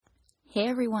Hey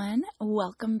everyone,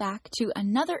 welcome back to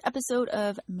another episode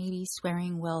of Maybe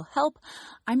Swearing Will Help.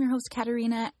 I'm your host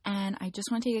Katarina, and I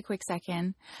just want to take a quick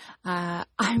second. I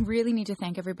really need to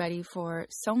thank everybody for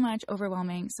so much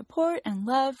overwhelming support and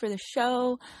love for the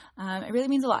show. It really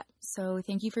means a lot. So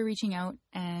thank you for reaching out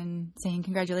and saying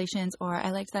congratulations, or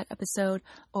I liked that episode,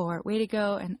 or way to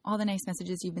go, and all the nice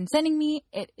messages you've been sending me.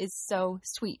 It is so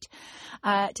sweet.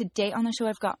 Today on the show,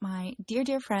 I've got my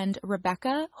dear friend,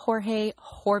 Rebecca Jorge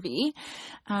Horvey.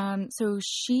 So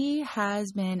she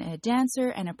has been a dancer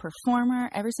and a performer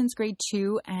ever since grade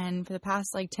 2, and for the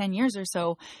past 10 years or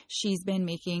so, she's been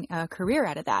making a career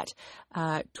out of that,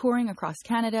 touring across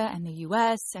Canada and the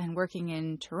US and working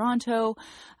in Toronto.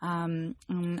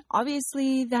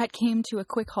 Obviously, that came to a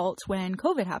quick halt when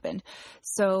COVID happened.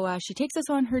 So she takes us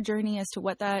on her journey as to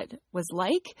what that was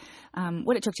like,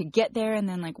 what it took to get there, and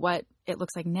then what it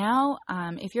looks like now.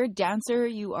 If you're a dancer,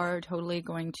 you are totally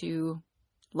going to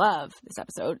love this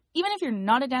episode. Even if you're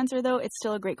not a dancer, though, it's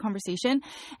still a great conversation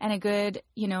and a good,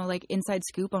 inside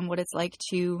scoop on what it's like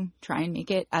to try and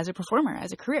make it as a performer,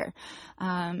 as a career.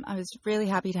 I was really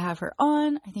happy to have her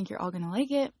on. I think you're all going to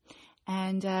like it.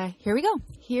 And here we go.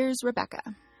 Here's Rebecca.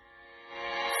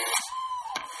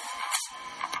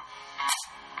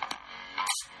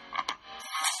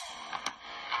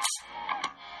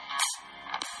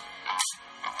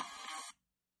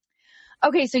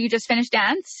 Okay, so you just finished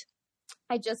dance?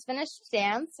 I just finished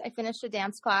dance. I finished a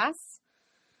dance class.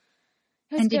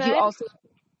 And did you also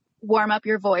warm up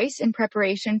your voice in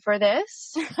preparation for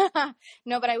this?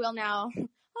 No, but I will now.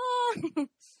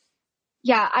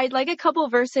 Yeah, I'd like a couple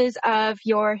verses of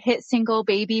your hit single,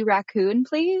 Baby Raccoon,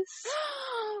 please.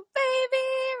 Baby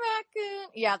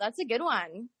Raccoon. Yeah, that's a good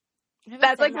one.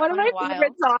 That's one of my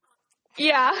favorite songs.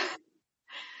 Yeah.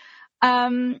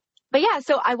 But yeah,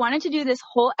 so I wanted to do this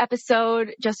whole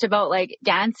episode just about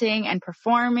dancing and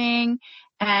performing,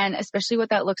 and especially what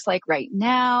that looks like right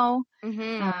now.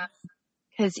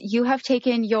 Because you have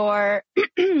taken your,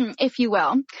 if you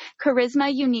will,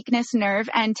 charisma, uniqueness, nerve,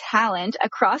 and talent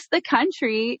across the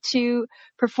country to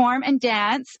perform and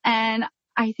dance. And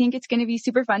I think it's going to be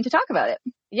super fun to talk about it.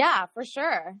 Yeah, for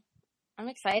sure. I'm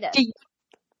excited.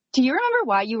 Do you remember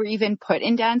why you were even put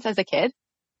in dance as a kid?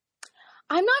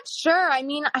 I'm not sure. I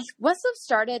mean, I must have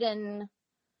started in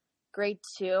grade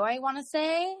 2, I want to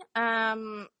say.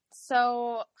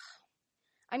 So,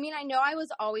 I mean, I know I was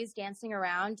always dancing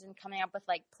around and coming up with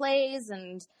plays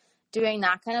and doing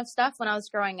that kind of stuff when I was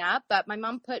growing up. But my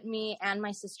mom put me and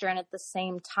my sister in at the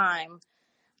same time.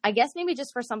 I guess maybe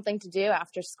just for something to do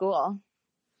after school.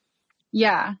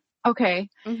 Yeah. Okay.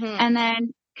 And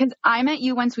then, because I met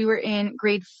you once we were in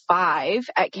grade 5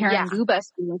 at Karen Luba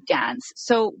School of Dance.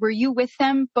 So were you with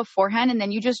them beforehand and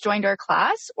then you just joined our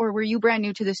class, or were you brand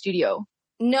new to the studio?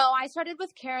 No, I started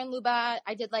with Karen Luba.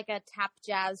 I did a tap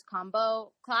jazz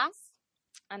combo class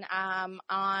and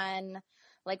on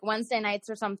Wednesday nights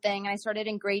or something. And I started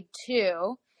in grade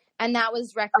 2 and that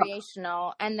was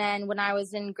recreational. And then when I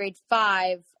was in grade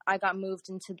 5, I got moved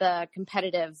into the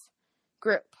competitive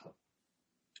group.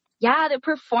 Yeah, the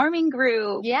performing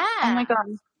group. Yeah. Oh my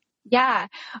God. Yeah.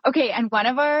 Okay. And one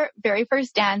of our very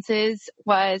first dances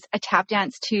was a tap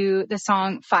dance to the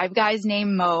song Five Guys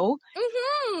Named Mo.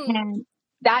 And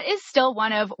that is still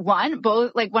one of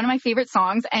my favorite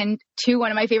songs, and 2,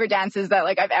 one of my favorite dances that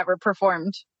I've ever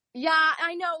performed. Yeah,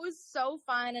 I know. It was so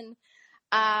fun. And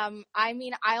I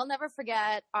mean, I'll never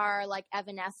forget our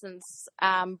Evanescence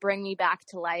Bring Me Back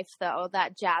to Life, though.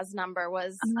 That jazz number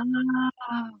was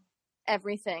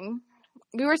everything.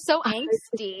 We were so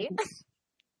angsty.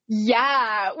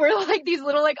 Yeah, we're these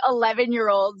little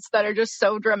 11-year-olds that are just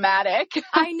so dramatic.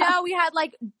 I know. We had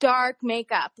dark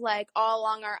makeup all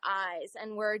along our eyes,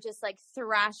 and we're just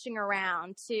thrashing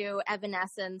around to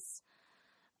Evanescence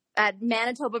at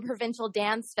Manitoba Provincial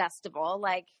Dance Festival,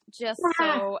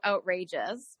 so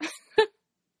outrageous.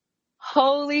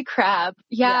 Holy crap.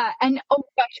 Yeah. And oh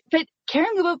gosh, but Karen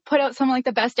Luba put out some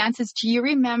the best dances. Do you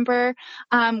remember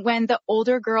when the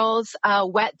older girls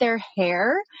wet their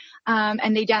hair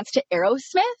and they danced to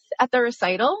Aerosmith at the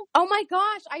recital? Oh my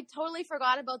gosh, I totally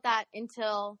forgot about that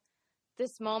until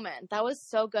this moment. That was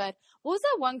so good. What was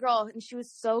that one girl? And she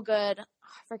was so good. Oh,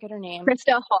 I forget her name.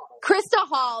 Krista Hall. Krista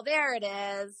Hall. There it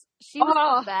is. She was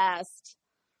the best.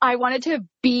 I wanted to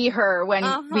be her when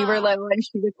we were little and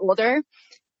she was older.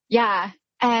 Yeah.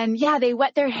 And yeah, they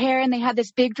wet their hair and they had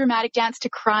this big dramatic dance to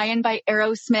Crying by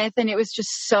Aerosmith. And it was just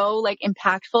so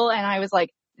impactful. And I was like,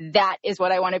 that is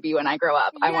what I want to be when I grow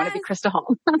up. Yes. I want to be Krista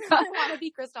Hall. I want to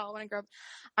be Krista Hall when I grow up.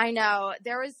 I know.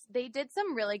 They did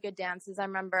some really good dances, I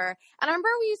remember. And I remember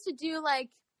we used to do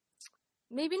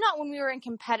maybe not when we were in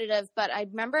competitive, but I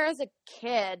remember as a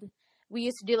kid we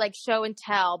used to do like show and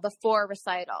tell before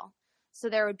recital. So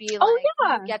there would be like, Oh,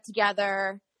 yeah. we would get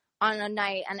together on a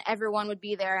night and everyone would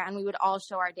be there and we would all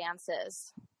show our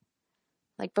dances.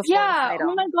 Like before recital.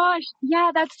 Oh my gosh.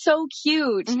 Yeah, that's so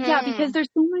cute. Mm-hmm. Yeah, because there's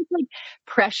so much like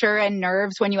pressure and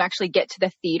nerves when you actually get to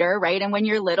the theater, right? And when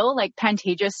you're little, like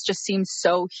Pantages just seems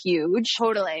so huge.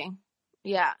 Totally.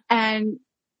 Yeah. And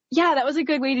yeah, that was a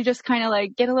good way to just kind of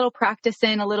like get a little practice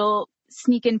in, a little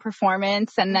sneak in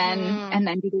performance and then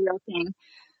do the real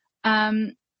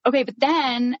thing. Okay, but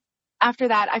then after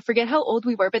that, I forget how old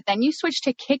we were, but then you switched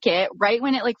to Kick It right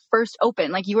when it like first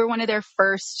opened. Like you were one of their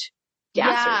first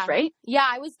dancers, right? Yeah,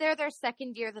 I was there their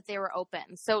second year that they were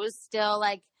open. So it was still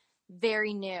like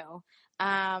very new.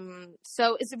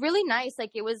 So it's really nice.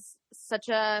 Like it was such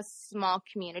a small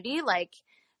community. Like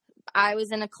I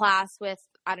was in a class with,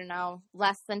 I don't know,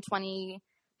 less than 20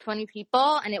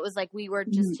 people. And it was like, we were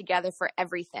just together for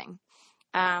everything.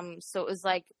 So it was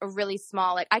like a really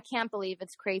small, like, I can't believe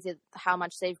it's crazy how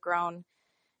much they've grown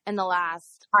in the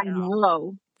last, I don't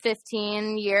know,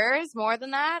 15 years, more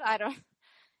than that.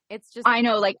 It's just, I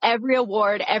know, like every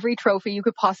award, every trophy you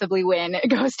could possibly win, it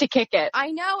goes to Kick It.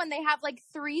 I know. And they have like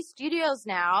 3 studios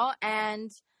now.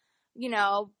 And, you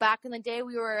know, back in the day,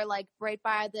 we were like right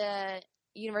by the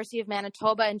University of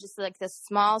Manitoba and just like this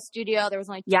small studio. There was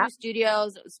only 2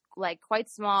 studios. It was like quite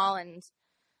small. And,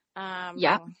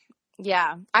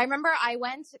 yeah. I remember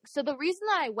so the reason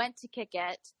that I went to Kick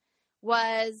It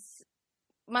was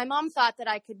my mom thought that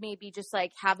I could maybe just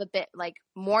like have a bit like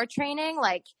more training,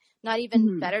 like not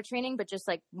even better training, but just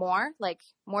like more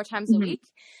times a week.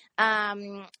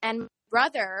 And my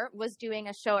brother was doing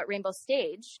a show at Rainbow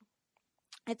Stage.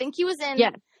 I think he was in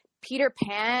Peter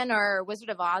Pan or Wizard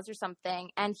of Oz or something.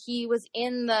 And he was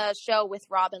in the show with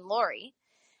Rob and Lori.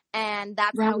 And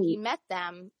that's how he met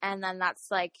them. And then that's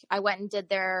like, I went and did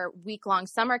their week-long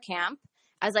summer camp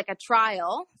as like a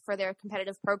trial for their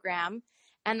competitive program.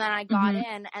 And then I got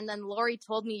in, and then Lori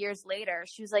told me years later,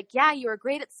 she was like, yeah, you were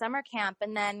great at summer camp.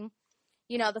 And then,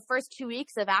 you know, the first 2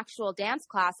 weeks of actual dance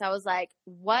class, I was like,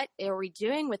 what are we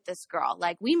doing with this girl?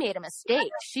 Like, we made a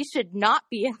mistake. She should not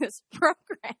be in this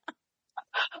program.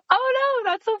 Oh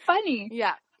no, that's so funny.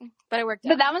 Yeah, but it worked out.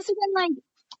 But that must have been like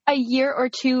a year or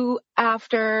 2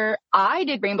 after I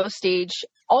did Rainbow Stage,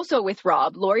 also with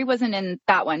Rob. Lori wasn't in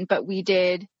that one, but we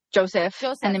did Joseph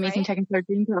and the Amazing Technicolor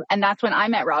Dreamcoat. And that's when I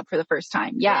met Rob for the first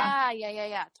time. Yeah,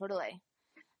 totally.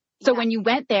 So when you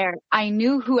went there, I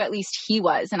knew who at least he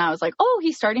was. And I was like, oh,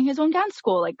 he's starting his own dance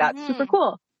school. Like, that's super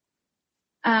cool.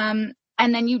 And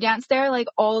then you danced there like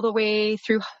all the way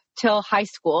through till high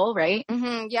school, right?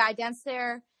 Yeah, I danced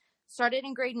there, started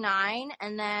in grade 9,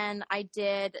 and then I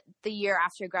did the year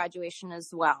after graduation as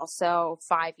well. So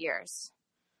 5 years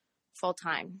full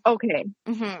time. Okay.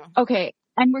 Okay.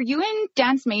 And were you in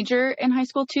dance major in high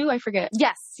school too? I forget.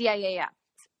 Yes. Yeah.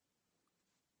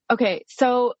 Okay.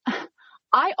 So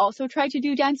I also tried to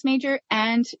do dance major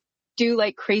and do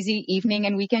like crazy evening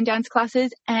and weekend dance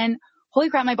classes. And holy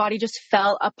crap, my body just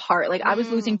fell apart. Like I was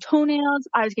losing toenails.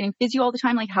 I was getting physio all the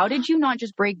time. Like, how did you not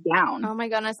just break down? Oh my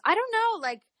goodness. I don't know.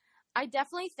 Like, I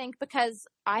definitely think because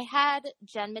I had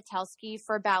Jen Metelsky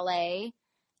for ballet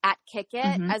at Kick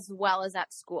It as well as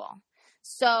at school.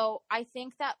 So I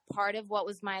think that part of what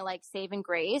was my like saving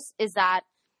grace is that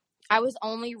I was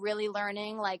only really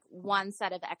learning like one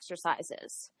set of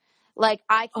exercises. Like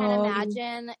I can't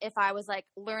imagine if I was like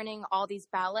learning all these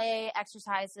ballet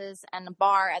exercises and a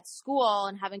bar at school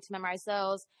and having to memorize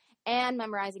those and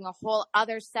memorizing a whole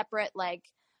other separate like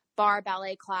bar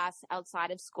ballet class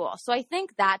outside of school. So I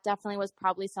think that definitely was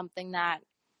probably something that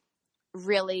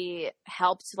really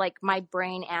helped like my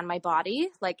brain and my body,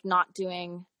 like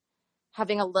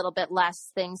having a little bit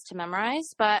less things to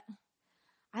memorize, but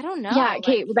I don't know. Yeah.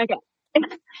 Okay, Rebecca,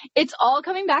 it's all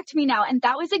coming back to me now. And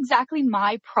that was exactly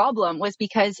my problem, was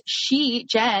because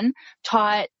Jen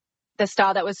taught the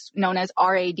style that was known as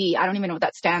RAD. I don't even know what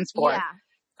that stands for. Yeah.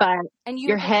 But and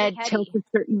your head tilts a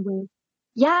certain way.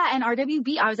 Yeah. And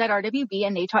RWB, I was at RWB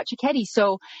and they taught Cicchetti.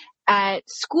 So at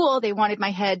school, they wanted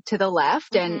my head to the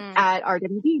left and at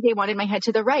RWB, they wanted my head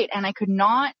to the right. And I could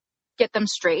not get them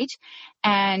straight.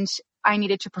 And I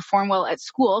needed to perform well at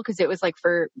school because it was like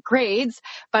for grades,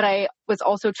 but I was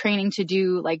also training to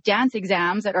do like dance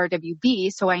exams at RWB.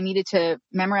 So I needed to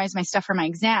memorize my stuff for my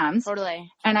exams. Totally.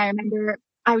 And I remember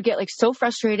I would get like so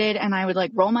frustrated and I would like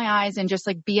roll my eyes and just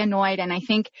like be annoyed. And I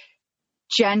think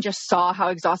Jen just saw how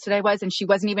exhausted I was and she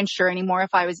wasn't even sure anymore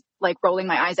if I was like rolling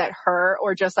my eyes at her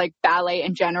or just like ballet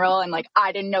in general. And like,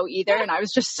 I didn't know either. And I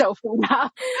was just so fed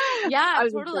up. Yeah,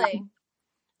 totally.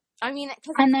 I mean,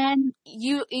 and then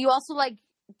you also like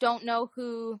don't know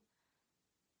who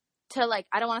to like,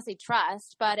 I don't want to say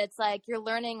trust, but it's like you're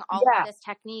learning all of this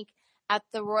technique at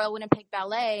the Royal Winnipeg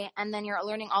Ballet, and then you're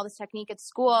learning all this technique at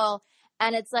school.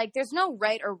 And it's like, there's no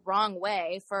right or wrong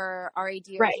way for RAD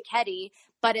or Ducati,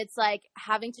 but it's like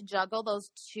having to juggle those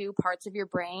two parts of your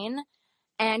brain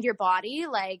and your body.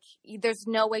 Like, there's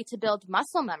no way to build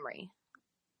muscle memory.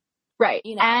 Right.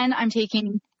 You know? And I'm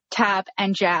taking tap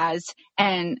and jazz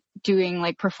and doing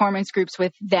like performance groups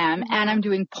with them. And I'm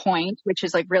doing point, which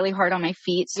is like really hard on my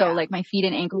feet. So like my feet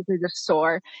and ankles are just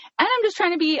sore. And I'm just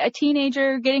trying to be a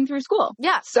teenager getting through school.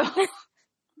 Yeah. So lots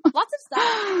of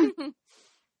stuff.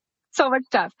 So much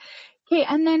stuff. Okay.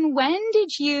 And then when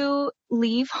did you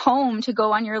leave home to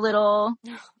go on your little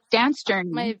dance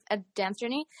journey? My dance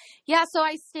journey? Yeah. So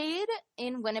I stayed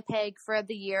in Winnipeg for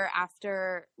the year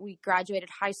after we graduated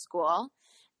high school.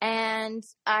 And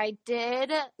I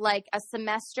did like a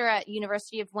semester at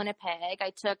University of Winnipeg.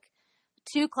 I took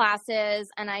 2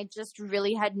 classes and I just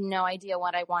really had no idea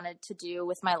what I wanted to do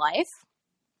with my life.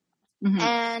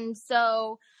 And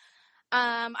so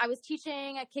I was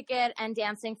teaching at Kick It and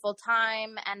dancing full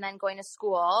time and then going to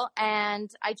school.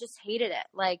 And I just hated it,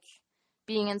 like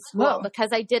being in school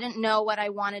because I didn't know what I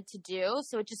wanted to do.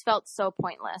 So it just felt so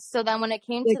pointless. So then when it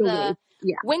came to the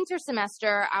winter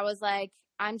semester, I was like,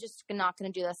 I'm just not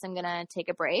going to do this. I'm going to take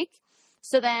a break.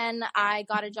 So then I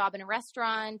got a job in a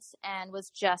restaurant and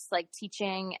was just like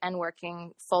teaching and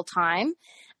working full time.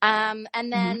 And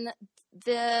then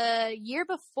the year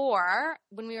before,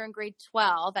 when we were in grade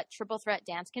 12 at Triple Threat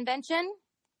Dance Convention,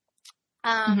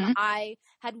 I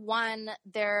had won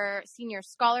their senior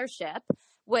scholarship,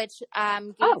 which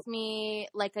gave me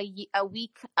like a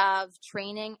week of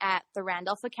training at the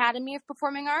Randolph Academy of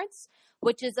Performing Arts,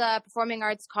 which is a performing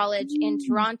arts college in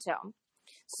Toronto.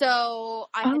 So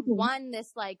I had won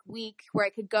this like week where I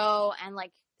could go and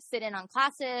like sit in on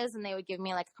classes and they would give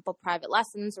me like a couple private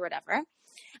lessons or whatever.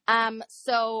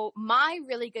 So my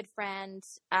really good friend,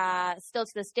 still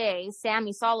to this day,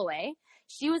 Sammy Soloway,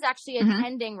 she was actually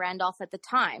attending Randolph at the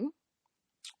time.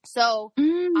 So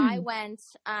I went,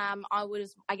 I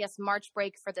was, I guess, March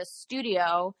break for the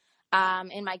studio,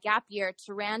 in my gap year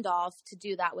to Randolph to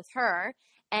do that with her.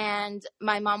 And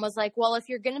my mom was like, well, if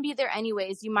you're going to be there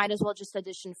anyways, you might as well just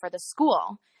audition for the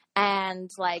school and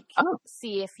like,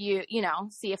 see if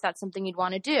see if that's something you'd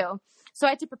want to do. So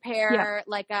I had to prepare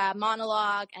like a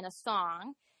monologue and a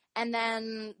song. And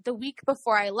then the week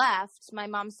before I left, my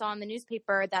mom saw in the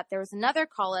newspaper that there was another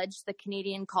college, the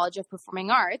Canadian College of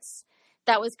Performing Arts,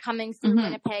 that was coming through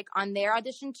Winnipeg on their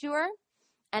audition tour.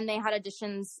 And they had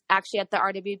auditions actually at the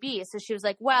RWB. So she was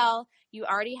like, well, you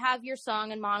already have your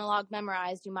song and monologue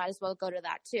memorized. You might as well go to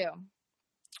that too.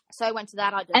 So I went to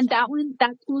that audition. And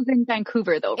that school's in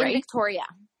Vancouver though, right? In Victoria.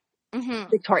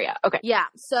 Victoria. Okay. Yeah.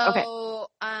 So,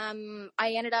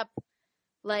 I ended up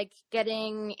like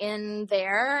getting in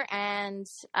there and,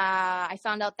 I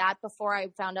found out that before I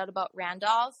found out about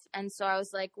Randolph. And so I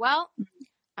was like, well,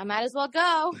 I might as well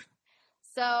go.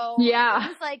 So it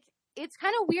was like, it's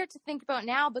kind of weird to think about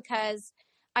now because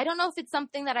I don't know if it's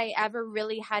something that I ever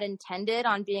really had intended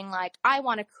on being like, I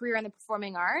want a career in the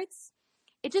performing arts.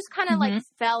 It just kind of like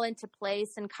fell into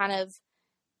place and kind of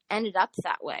ended up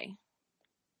that way.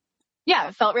 Yeah,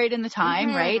 it felt right in the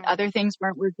time, right? Other things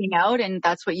weren't working out and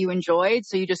that's what you enjoyed.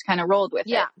 So you just kind of rolled with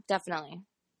it. Yeah, definitely.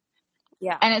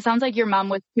 Yeah. And it sounds like your mom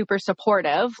was super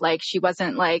supportive. Like she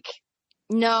wasn't like,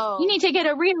 no, you need to get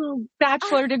a real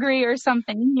bachelor degree or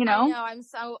something, you know? No, I'm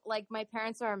so like, my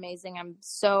parents are amazing. I'm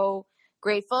so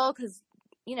grateful because,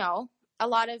 you know, a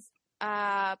lot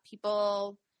of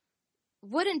people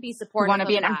wouldn't be supportive want to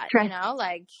be an actress, you know,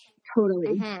 like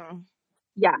totally.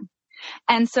 Yeah.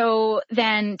 And so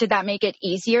then did that make it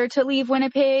easier to leave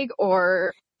Winnipeg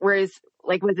or was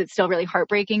it still really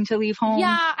heartbreaking to leave home?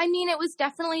 Yeah. I mean, it was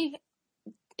definitely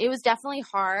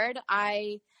hard.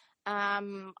 I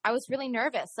was really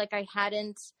nervous. Like I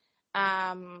hadn't,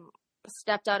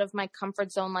 stepped out of my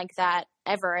comfort zone like that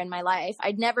ever in my life.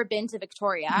 I'd never been to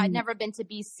Victoria. I'd never been to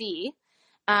BC,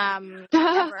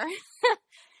 ever.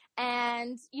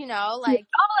 And, you know, like,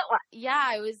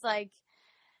 yeah, it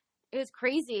was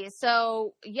crazy.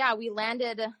 So yeah,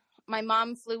 my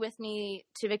mom flew with me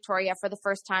to Victoria for the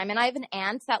first time. And I have an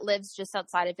aunt that lives just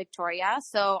outside of Victoria.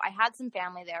 So I had some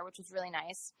family there, which was really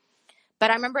nice.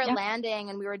 But I remember landing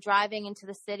and we were driving into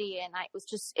the city and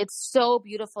it's so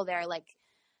beautiful there. Like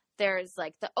there's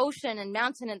like the ocean and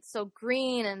mountain. It's so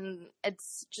green and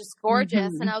it's just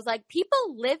gorgeous. And I was like, people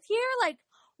live here? Like,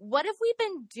 what have we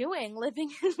been doing living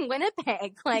in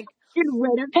Winnipeg? Like in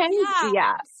Winnipeg?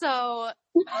 Yeah. So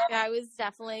yeah, I was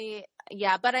definitely,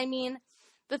 But I mean,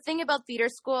 the thing about theater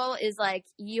school is like,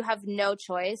 you have no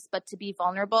choice but to be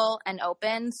vulnerable and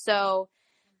open. So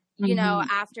you know,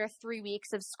 Mm-hmm. after 3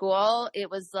 weeks of school, it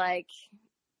was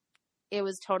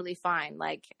totally fine.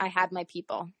 Like I had my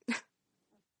people.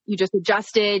 You just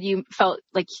adjusted. You felt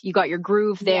like you got your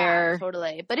groove there. Yeah,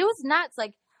 totally. But it was nuts.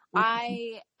 Like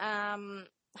Okay. I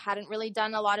hadn't really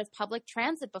done a lot of public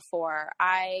transit before.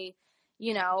 I,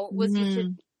 you know, was used to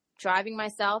Mm, driving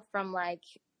myself from like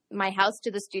my house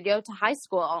to the studio to high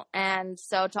school. And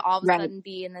so to all of a right. sudden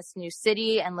be in this new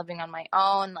city and living on my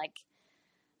own, like,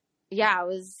 yeah, it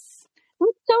was,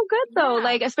 That's so good though. yeah.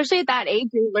 Like, especially at that age,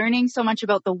 you're learning so much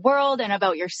about the world and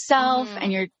about yourself,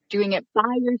 and you're doing it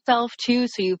by yourself too.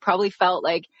 So you probably felt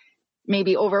like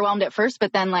maybe overwhelmed at first,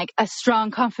 but then like a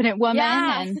strong, confident woman,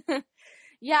 Yeah. and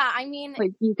Yeah. I mean,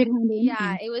 like you could handle yeah,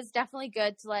 anything. it was definitely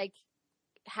good to like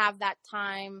have that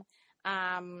time,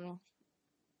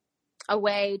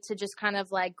 away to just kind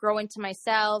of like grow into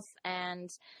myself and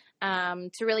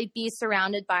to really be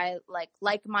surrounded by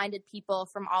like-minded people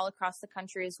from all across the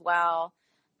country as well.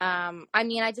 I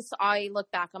mean, I look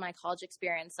back on my college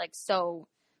experience like so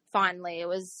fondly. It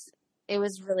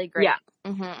was really great. Yeah.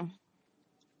 Mm-hmm.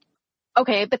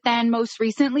 Okay, but then most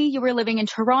recently you were living in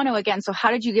Toronto again. So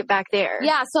how did you get back there?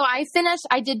 Yeah, so I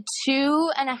did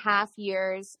 2.5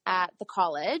 years at the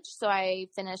college. So I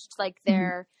finished like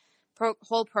their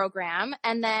whole program.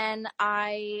 And then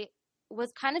I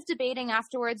was kind of debating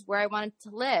afterwards where I wanted to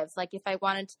live. Like if I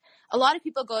wanted, a lot of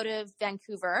people go to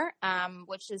Vancouver,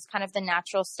 which is kind of the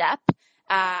natural step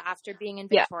after being in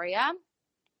Victoria.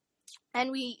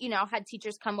 And we, you know, had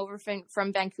teachers come over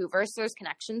from Vancouver. So there's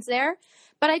connections there.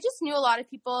 But I just knew a lot of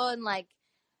people in like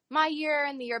my year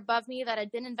and the year above me that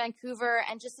had been in Vancouver,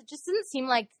 and it just didn't seem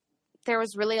like there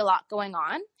was really a lot going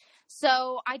on.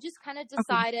 So I just kind of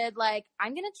decided like,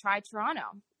 I'm going to try Toronto.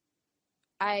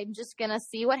 I'm just going to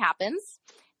see what happens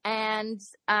and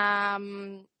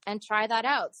try that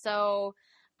out. So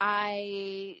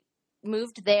I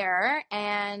moved there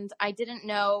and I didn't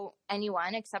know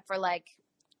anyone except for like,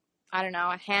 I don't know,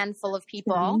 a handful of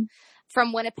people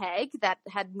from Winnipeg that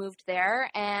had moved there.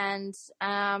 And,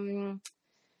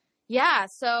 yeah,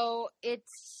 so it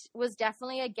was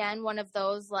definitely, again, one of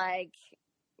those, like,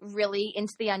 really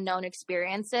into the unknown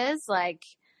experiences, like,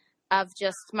 of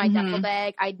just my duffel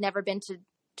bag. I'd never been to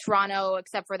Toronto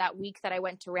except for that week that I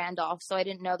went to Randolph, so I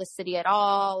didn't know the city at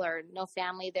all or no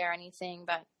family there or anything.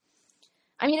 But,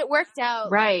 I mean, it worked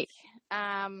out. Right. Like,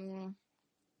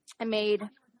 I made...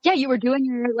 Yeah, you were doing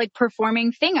your, like,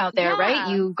 performing thing out there, right?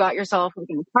 Yeah. You got yourself, like,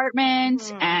 an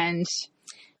apartment and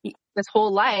this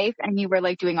whole life, and you were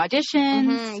like doing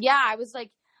auditions. Yeah, I was like,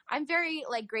 I'm very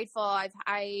like grateful.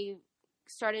 I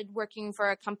started working for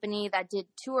a company that did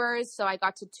tours, so I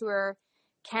got to tour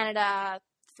Canada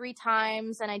 3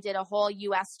 times, and I did a whole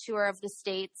US tour of the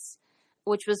States,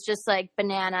 which was just like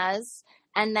bananas.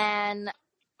 And then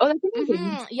Oh, that's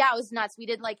amazing. yeah, it was nuts. We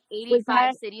did like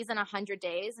 85 cities in 100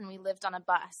 days, and we lived on a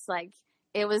bus. Like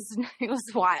it was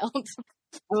wild.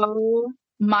 Oh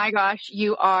my gosh,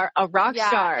 you are a rock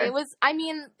star. It was, I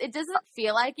mean, it doesn't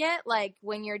feel like it, like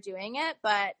when you're doing it,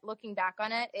 but looking back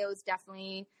on it, it was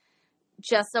definitely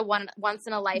just a once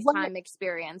in a lifetime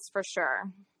experience for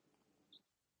sure.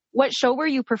 What show were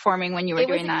you performing when you were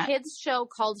doing that? It was a kids show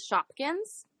called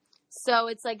Shopkins. So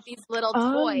it's like these little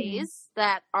toys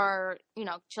that are, you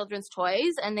know, children's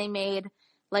toys, and they made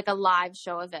like a live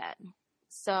show of it.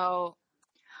 So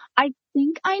I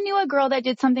think I knew a girl that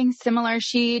did something similar.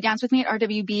 She danced with me at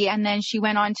RWB, and then she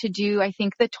went on to do, I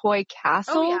think, the Toy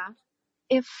Castle. Oh, yeah.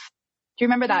 Do you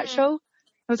remember that show? It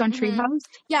was on Treehouse.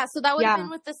 Yeah, so that would have been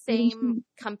with the same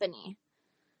company.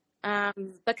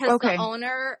 Because the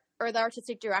owner or the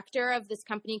artistic director of this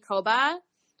company, Koba,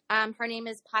 her name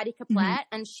is Patty Caplet,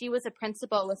 and she was a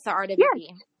principal with the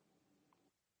RWB.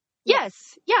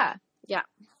 Yes. Yeah. Yeah.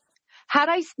 Had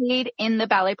I stayed in the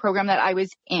ballet program that I was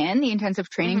in, the intensive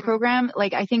training program,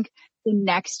 like I think the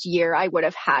next year I would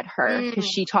have had her because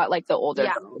she taught like the older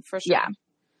girls. For sure.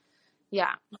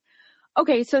 Yeah.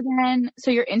 Okay. So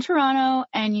you're in Toronto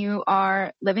and you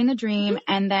are living the dream.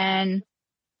 And then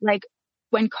like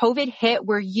when COVID hit,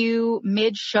 were you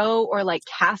mid show or like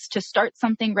cast to start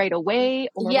something right away?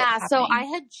 Or so I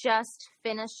had just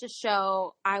finished a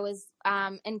show. I was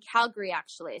in Calgary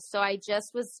actually. So I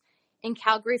just was in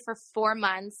Calgary for 4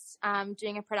 months,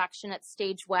 doing a production at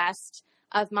Stage West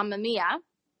of Mamma Mia.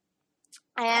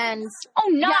 And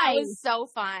it was so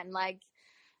fun. Like,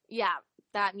 yeah,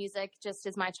 that music just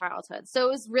is my childhood. So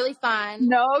it was really fun.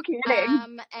 No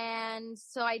kidding. And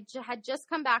so I had just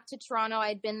come back to Toronto.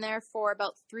 I'd been there for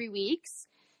about 3 weeks,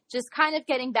 just kind of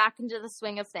getting back into the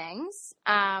swing of things.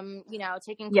 You know,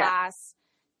 taking class,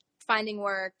 finding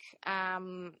work, a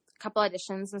couple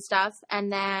auditions and stuff.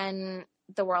 And then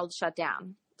the world shut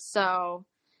down. So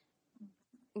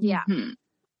Yeah. Mm-hmm.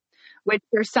 Which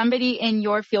for somebody in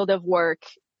your field of work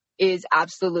is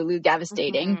absolutely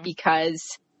devastating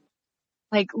because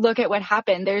like, look at what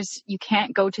happened. You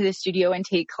can't go to the studio and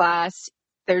take class.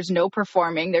 There's no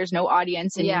performing. There's no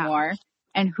audience anymore.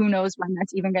 And who knows when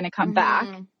that's even going to come back.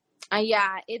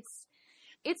 Yeah,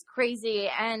 it's crazy.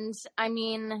 And I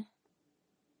mean,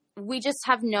 we just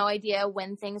have no idea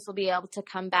when things will be able to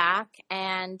come back.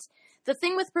 And the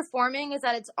thing with performing is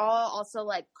that it's all also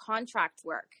like contract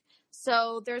work.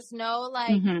 So there's no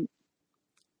like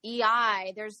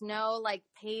EI, there's no like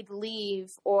paid leave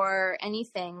or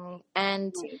anything.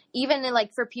 And even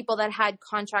like for people that had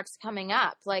contracts coming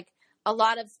up, like a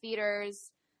lot of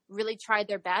theaters really tried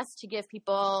their best to give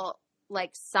people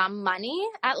like some money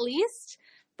at least.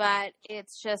 But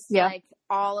it's just like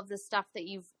all of the stuff that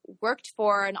you've worked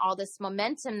for and all this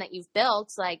momentum that you've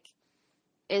built, like,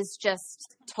 is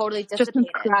just totally dissipated.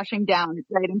 Just crashing down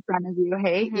right in front of you.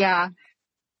 Hey, yeah.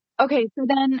 Okay, so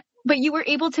then, but you were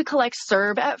able to collect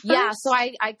CERB at first? Yeah, so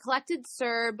I collected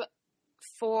CERB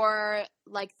for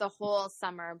like the whole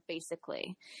summer,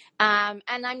 basically. And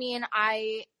I mean,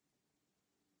 I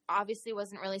obviously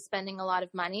wasn't really spending a lot of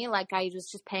money. Like I was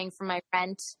just paying for my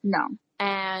rent. No.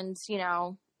 And, you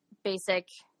know, basic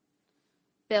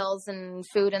bills and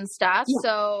food and stuff. Yeah.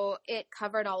 So it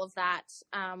covered all of that,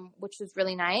 which was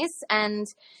really nice. And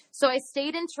so I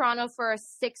stayed in Toronto for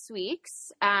 6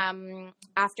 weeks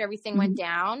after everything went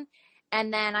down.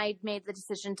 And then I made the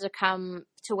decision to come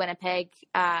to Winnipeg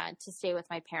to stay with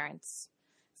my parents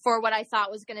for what I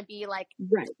thought was going to be like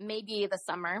maybe the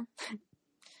summer.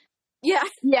 Yeah.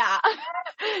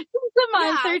 Just a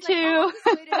month or two. Like, I'll just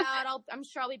wait it out. I'm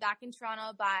sure I'll be back in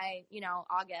Toronto by, you know,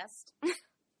 August.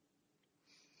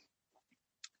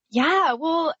 Yeah.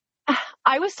 Well,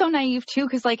 I was so naive too.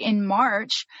 Cause like in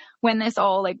March when this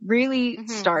all like really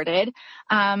started,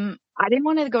 I didn't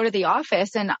want to go to the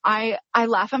office, and I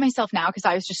laugh at myself now because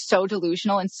I was just so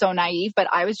delusional and so naive, but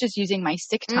I was just using my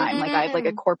sick time. Like I have like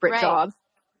a corporate job.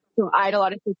 So I had a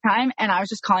lot of sick time, and I was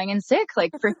just calling in sick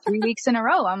like for 3 weeks in a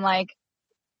row. I'm like,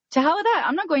 to hell with that.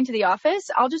 I'm not going to the office.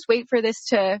 I'll just wait for this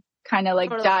to kind of like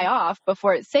die off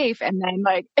before it's safe. And then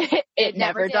like it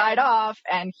never died off,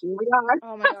 and here we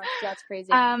are. Oh my gosh, that's crazy.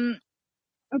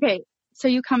 Okay. So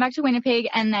you come back to Winnipeg,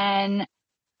 and then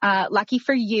lucky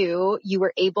for you, you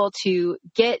were able to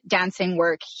get dancing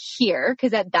work here.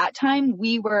 Cause at that time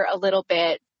we were a little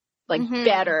bit like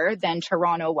better than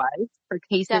Toronto was for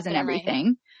cases and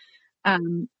everything.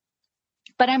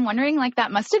 But I'm wondering, like,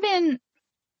 that must have been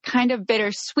kind of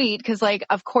bittersweet because, like,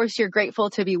 of course you're grateful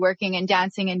to be working and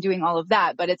dancing and doing all of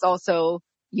that, but it's also,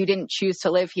 you didn't choose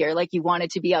to live here. Like, you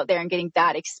wanted to be out there and getting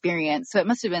that experience. So it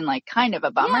must have been, like, kind of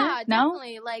a bummer. Yeah,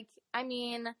 definitely. Like, I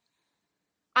mean,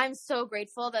 I'm so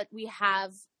grateful that we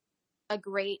have a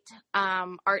great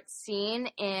art scene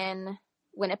in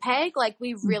Winnipeg. Like,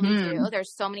 we really do.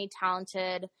 There's so many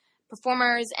talented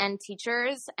performers and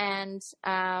teachers. And,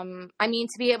 I mean,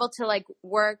 to be able to like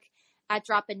work at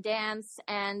Drop and Dance,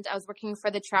 and I was working for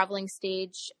the Traveling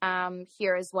Stage,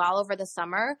 here as well over the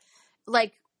summer,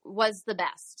 like, was the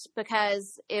best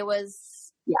because it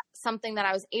was something that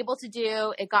I was able to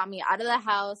do. It got me out of the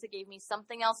house. It gave me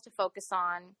something else to focus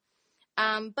on.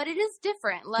 But it is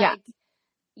different. Like,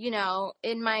 you know,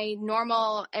 in my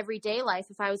normal everyday life,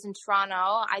 if I was in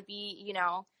Toronto, I'd be, you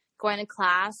know, going to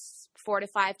class 4 to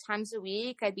 5 times a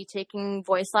week. I'd be taking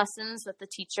voice lessons with the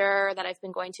teacher that I've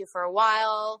been going to for a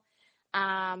while,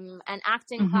 and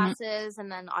acting classes,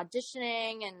 and then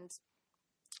auditioning. And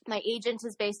my agent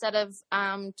is based out of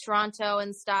Toronto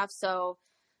and stuff. So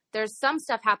there's some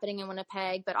stuff happening in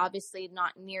Winnipeg, but obviously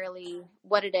not nearly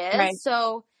what it is. Right.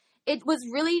 So it was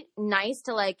really nice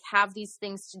to like have these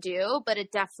things to do, but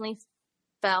it definitely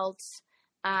felt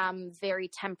very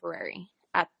temporary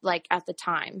at the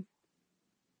time.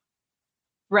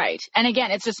 Right. And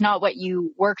again, it's just not what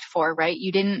you worked for, right?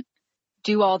 You didn't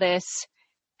do all this.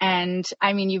 And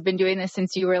I mean, you've been doing this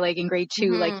since you were like in grade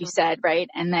 2, like you said, right?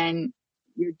 And then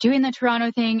you're doing the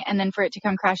Toronto thing, and then for it to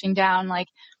come crashing down, like,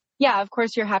 yeah, of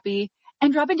course you're happy.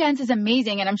 And Drop and Dance is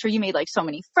amazing. And I'm sure you made like so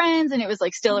many friends, and it was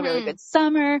like still a really good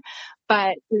summer,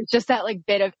 but there's just that like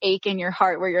bit of ache in your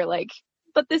heart where you're like,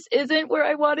 but this isn't where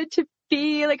I wanted to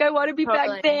be. Like, I want to be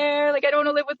back there. Like, I don't want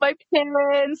to live with my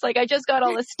parents. Like, I just got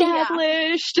all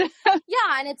established.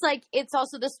 Yeah. And it's like, it's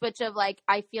also the switch of like,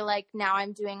 I feel like now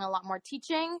I'm doing a lot more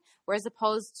teaching, whereas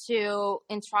opposed to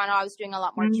in Toronto, I was doing a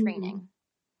lot more training.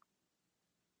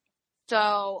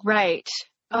 So. Right.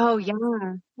 Oh, yeah.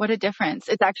 What a difference.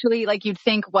 It's actually like you'd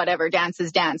think whatever, dance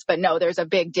is dance, but no, there's a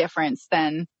big difference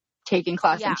than taking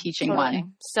class and teaching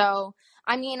one. So,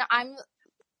 I mean,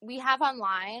 we have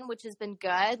online, which has been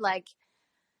good. Like,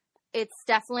 it's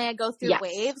definitely, I go through Yes.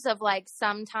 waves of like,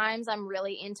 sometimes I'm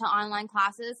really into online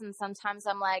classes and sometimes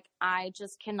I'm like, I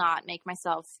just cannot make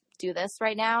myself do this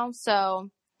right now. So,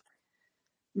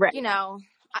 Right. you know,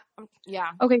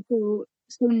 yeah. Okay. So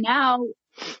now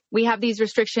we have these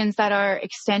restrictions that are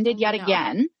extended yet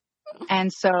again.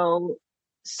 And so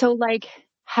like,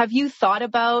 have you thought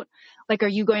about, like, are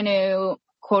you going to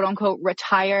quote unquote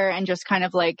retire and just kind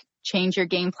of like change your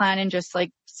game plan and just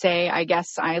like say, I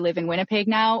guess I live in Winnipeg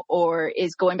now, or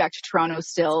is going back to Toronto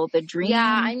still the dream?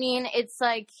 Yeah, I mean, it's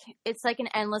like an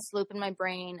endless loop in my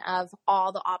brain of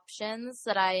all the options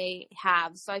that I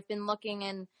have. So I've been looking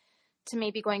into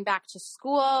maybe going back to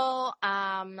school,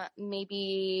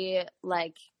 maybe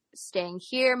like staying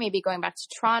here, maybe going back to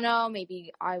Toronto,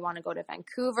 maybe I want to go to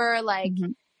Vancouver. Like,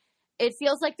 it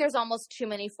feels like there's almost too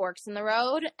many forks in the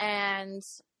road, and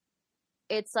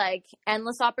it's like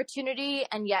endless opportunity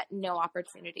and yet no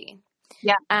opportunity.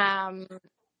 Yeah.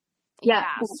 Yeah.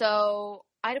 So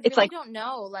I really like, don't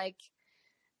know. Like,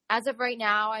 as of right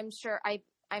now, I'm sure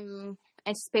I'm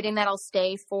anticipating that I'll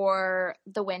stay for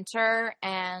the winter,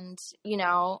 and, you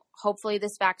know, hopefully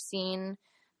this vaccine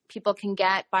people can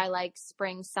get by like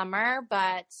spring, summer,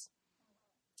 but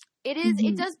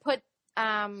it does put,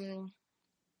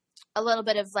 a little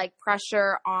bit of like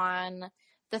pressure on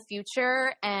the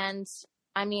future. And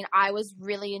I mean, I was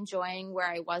really enjoying where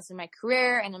I was in my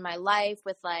career and in my life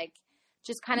with like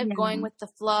just kind of going with the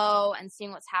flow and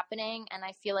seeing what's happening. And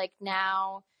I feel like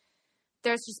now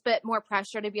there's just a bit more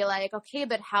pressure to be like, okay,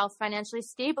 but how financially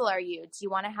stable are you? Do you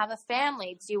want to have a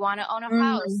family? Do you want to own a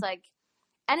house? Like,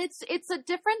 and it's a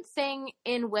different thing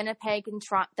in Winnipeg and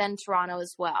than Toronto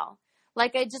as well.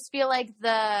 Like, I just feel like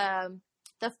the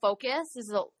focus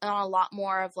is on a lot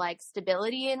more of like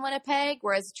stability in Winnipeg,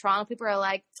 whereas Toronto people are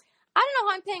like, I don't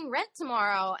know how I'm paying rent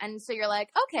tomorrow. And so you're like,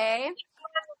 okay,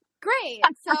 great.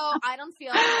 So I don't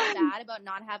feel bad about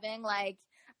not having like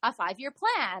a 5-year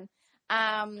plan.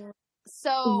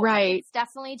 So it's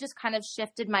definitely just kind of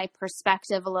shifted my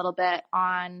perspective a little bit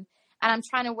on, and I'm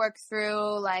trying to work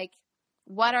through like,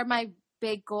 what are my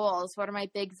big goals? What are my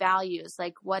big values?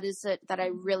 Like, what is it that I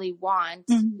really want?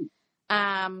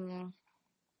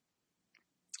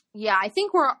 Yeah, I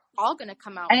think we're all going to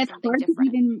come out with something different. And it's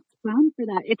hard to even plan for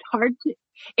that.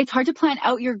 It's hard to plan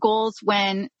out your goals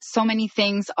when so many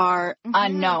things are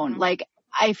unknown. Like,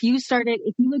 if you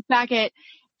look back at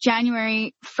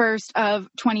January 1st of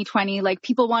 2020, like,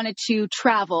 people wanted to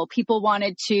travel, people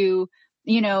wanted to,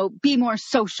 you know, be more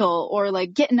social or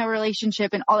like get in a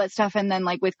relationship and all that stuff. And then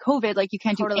like with COVID, like, you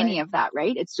can't do any of that,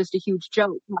 right? It's just a huge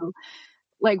joke. So,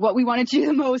 like, what we wanted to do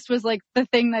the most was like the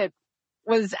thing that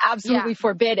was absolutely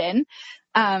forbidden,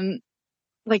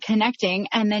 like connecting.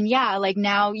 And then, like,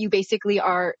 now you basically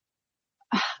are,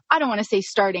 I don't want to say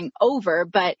starting over,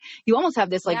 but you almost have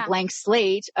this like blank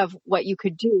slate of what you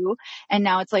could do. And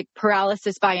now it's like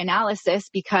paralysis by analysis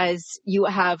because you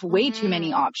have way too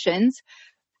many options.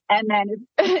 And then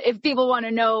if people want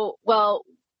to know, well,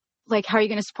 like, how are you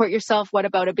going to support yourself? What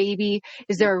about a baby?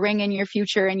 Is there a ring in your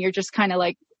future? And you're just kind of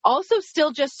like, also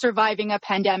still just surviving a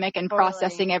pandemic and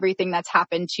processing everything that's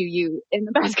happened to you in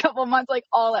the past couple of months, like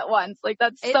all at once. Like,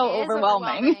 that's so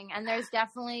overwhelming. And there's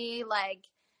definitely like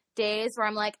days where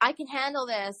I'm like, I can handle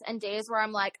this, and days where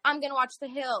I'm like, I'm going to watch The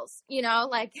Hills, you know,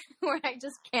 like, where I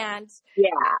just can't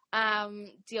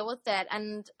deal with it.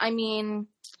 And I mean,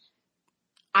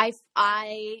 I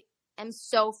am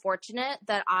so fortunate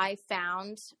that I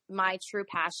found my true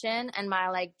passion and my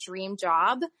like dream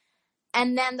job,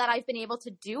 and then that I've been able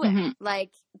to do it.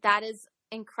 Like, that is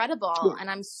incredible. And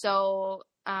I'm so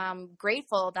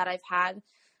grateful that I've had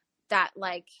that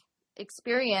like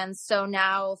experience. So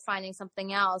now finding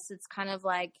something else, it's kind of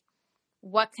like,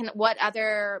 what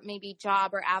other maybe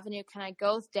job or avenue can I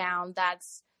go down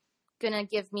that's going to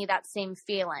give me that same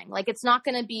feeling? Like, it's not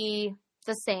going to be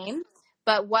the same,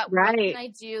 but what can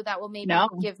I do that will maybe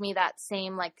give me that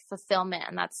same like fulfillment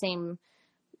and that same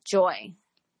joy?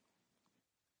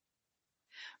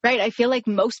 Right. I feel like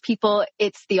most people,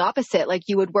 it's the opposite. Like,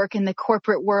 you would work in the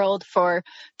corporate world for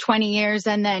 20 years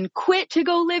and then quit to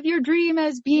go live your dream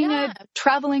as being a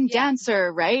traveling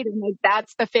dancer, right? And like,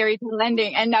 that's the fairy tale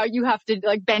ending. And now you have to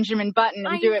like Benjamin Button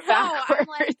and do it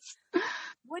backwards. Like,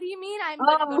 what do you mean I'm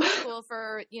going to go to school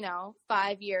for,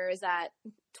 5 years at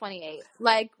 28?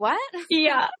 Like, what?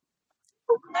 Yeah.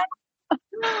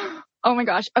 Oh my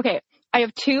gosh. Okay. I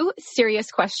have 2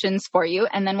 serious questions for you,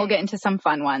 and then we'll get into some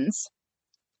fun ones.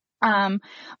 But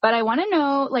I want to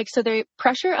know, like, so the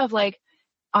pressure of like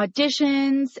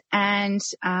auditions and,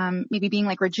 maybe being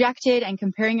like rejected and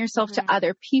comparing yourself to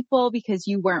other people because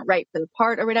you weren't right for the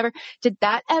part or whatever. Did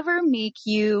that ever make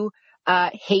you,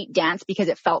 hate dance because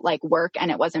it felt like work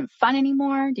and it wasn't fun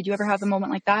anymore? Did you ever have a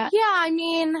moment like that? Yeah, I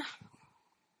mean,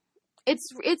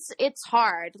 it's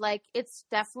hard. Like, it's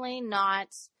definitely not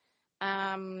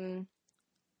an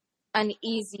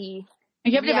easy.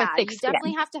 You have to have a thick you skin.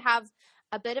 definitely have to have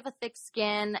a bit of a thick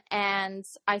skin, and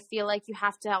I feel like you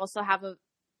have to also have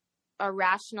a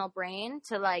rational brain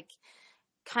to like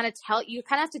kind of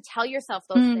have to tell yourself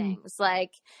those things.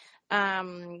 Like,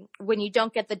 when you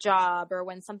don't get the job or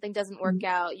when something doesn't work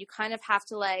out, you kind of have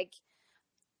to like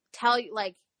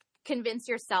convince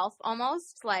yourself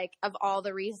almost like of all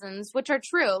the reasons, which are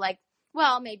true. Like,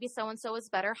 well, maybe so-and-so is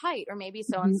better height, or maybe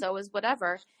so-and-so is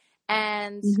whatever,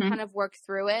 and kind of work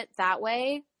through it that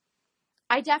way.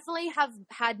 I definitely have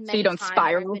had many times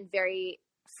where I've been very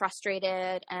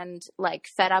frustrated and like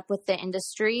fed up with the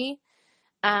industry.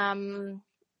 You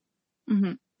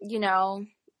know,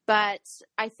 but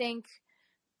I think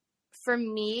for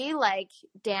me, like,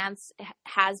 dance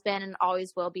has been and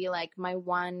always will be like my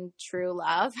one true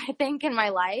love, I think, in my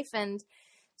life. And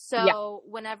so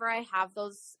whenever I have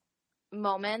those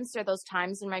moments or those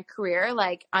times in my career,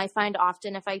 like, I find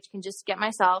often if I can just get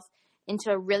myself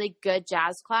into a really good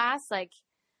jazz class, like,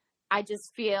 I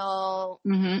just feel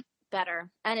better.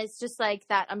 And it's just like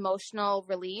that emotional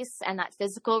release and that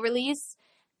physical release.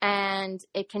 And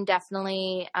it can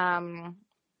definitely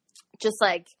just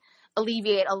like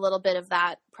alleviate a little bit of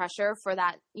that pressure for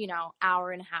that, you know,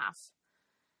 hour and a half.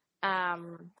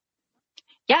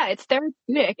 Yeah, it's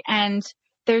therapeutic, and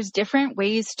there's different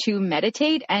ways to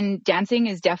meditate, and dancing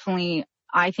is definitely,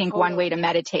 I think, one way to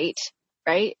meditate,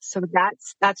 right? So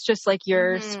that's just like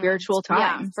your spiritual time.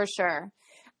 Yeah, for sure.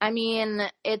 I mean,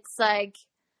 it's like,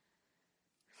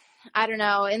 I don't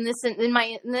know, in the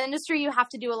industry, you have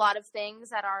to do a lot of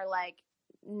things that are like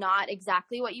not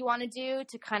exactly what you want to do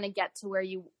to kind of get to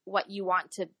what you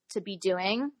want to be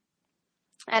doing.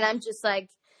 And I'm just like,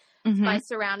 by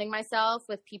surrounding myself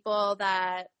with people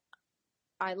that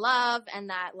I love and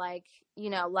that, like,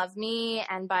 you know, love me,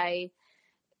 and by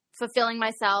fulfilling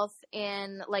myself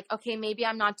in like, okay, maybe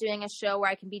I'm not doing a show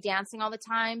where I can be dancing all the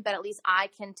time, but at least I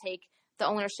can take the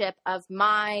ownership of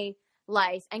my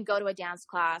life and go to a dance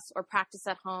class or practice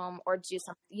at home or do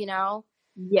something, you know?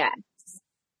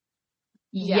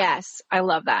 Yes, I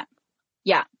love that.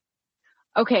 Yeah.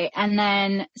 Okay. And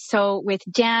then, so with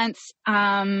dance,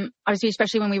 obviously,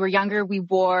 especially when we were younger, we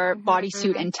wore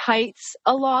bodysuit and tights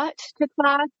a lot to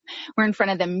class. We're in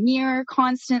front of the mirror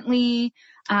constantly.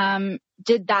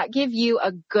 Did that give you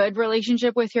a good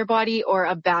relationship with your body or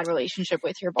a bad relationship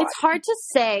with your body? It's hard to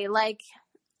say. Like,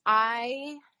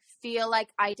 I feel like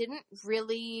I didn't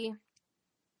really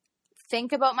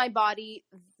think about my body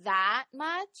that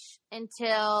much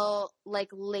until like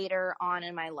later on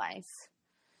in my life.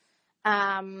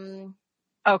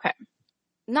 Okay.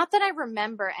 Not that I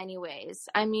remember anyways.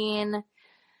 I mean,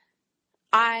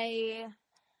 and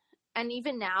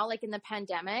even now, like in the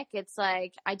pandemic, it's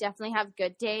like, I definitely have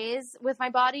good days with my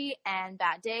body and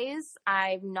bad days.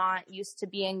 I'm not used to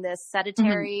being this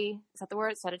sedentary, is that the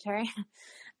word? Sedentary?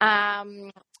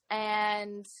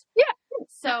 And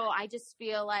so I just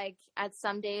feel like at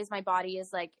some days my body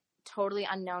is like totally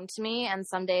unknown to me. And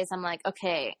some days I'm like,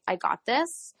 okay, I got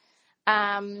this.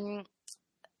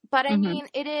 But I mean,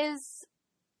 it is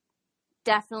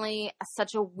definitely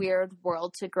such a weird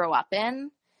world to grow up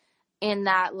in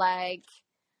that, like,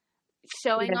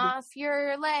 showing off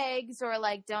your legs or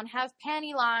like don't have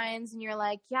panty lines, and you're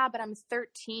like, yeah, but I'm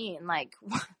 13. Like,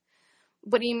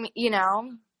 what do you mean, you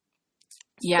know?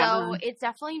 So it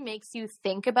definitely makes you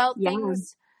think about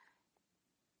things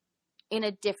in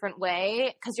a different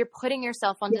way, because you're putting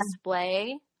yourself on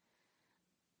display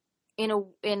in a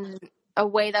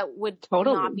way that would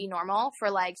not be normal for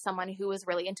like someone who is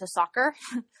really into soccer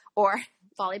or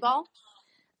volleyball.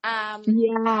 But I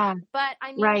mean,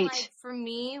 like, for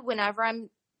me, whenever I'm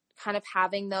kind of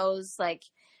having those like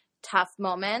tough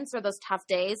moments or those tough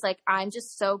days, like, I'm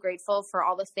just so grateful for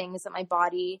all the things that my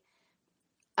body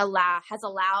has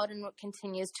allowed and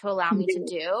continues to allow me to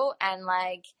do. And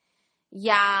like,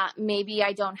 yeah, maybe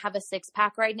I don't have a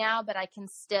 6-pack right now, but I can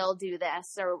still do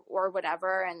this or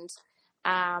whatever. And,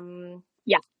 and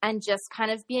just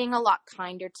kind of being a lot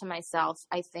kinder to myself,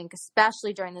 I think,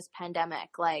 especially during this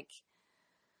pandemic, like,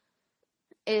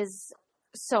 is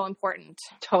so important.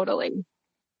 Totally.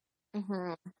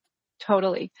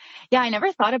 Totally. Yeah. I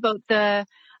never thought about the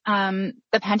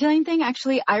panty line thing.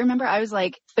 Actually, I remember I was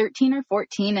like 13 or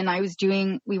 14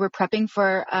 and we were prepping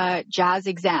for a jazz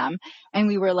exam, and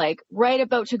we were like right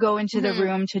about to go into the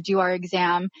room to do our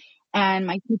exam. And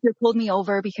my teacher pulled me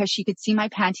over because she could see my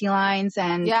panty lines,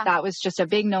 and that was just a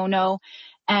big no-no.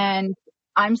 And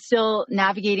I'm still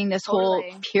navigating this whole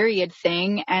Totally. period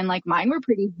thing. And like mine were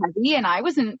pretty heavy and I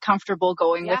wasn't comfortable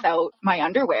going Yeah. without my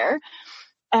underwear.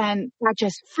 And that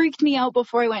just freaked me out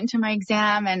before I went into my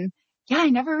exam. And yeah, I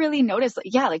never really noticed,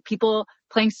 like people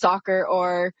playing soccer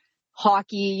or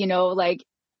hockey, you know, like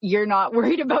you're not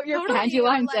worried about your Totally. panty Or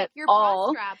lines like at your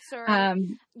all. bra straps or,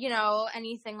 you know,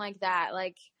 anything like that.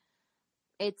 Like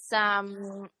it's,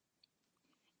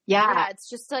 yeah, it's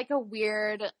just like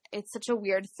it's such a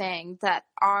weird thing that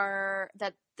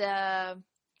the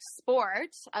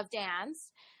sport of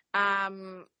dance,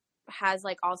 has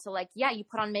like also like, yeah, you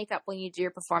put on makeup when you do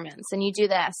your performance and you do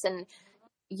this and,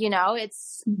 you know,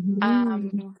 it's,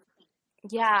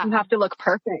 yeah. You have to look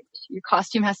perfect. Your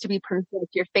costume has to be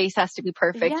perfect. Your face has to be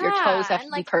perfect. Your toes have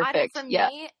to be perfect. For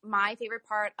me, my favorite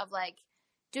part of like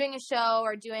doing a show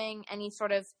or doing any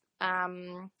sort of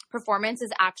performance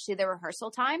is actually the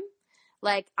rehearsal time.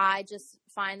 Like I just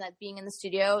find that being in the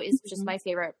studio is just my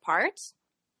favorite part.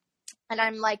 And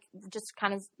I'm like just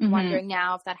kind of wondering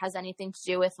now if that has anything to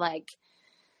do with like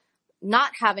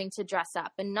not having to dress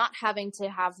up and not having to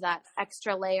have that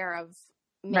extra layer of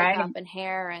makeup and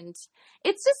hair. And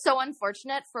it's just so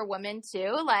unfortunate for women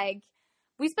too. Like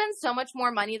we spend so much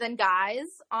more money than guys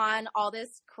on all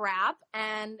this crap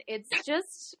and it's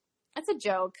a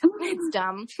joke. It's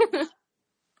dumb.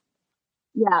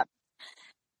 Yeah.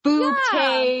 Boob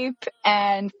tape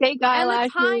and fake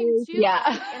eyelashes. And the time too.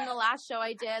 Like, in the last show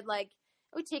I did, like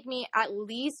it would take me at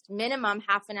least minimum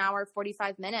half an hour,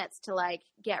 45 minutes to like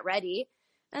get ready.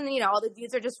 And, you know, all the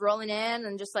dudes are just rolling in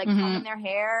and just like combing their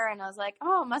hair. And I was like,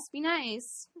 oh, it must be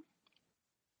nice.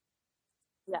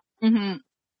 Yeah.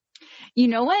 You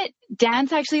know what?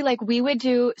 Dance actually, like we would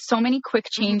do so many quick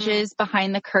changes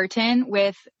behind the curtain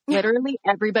with literally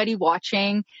everybody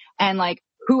watching and like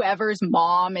whoever's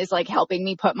mom is like helping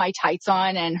me put my tights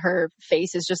on and her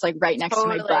face is just like right next to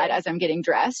my butt as I'm getting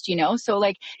dressed, you know? So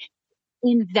like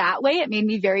in that way, it made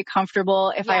me very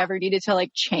comfortable. If I ever needed to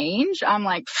like change, I'm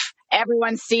like,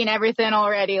 everyone's seen everything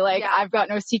already. Like I've got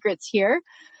no secrets here.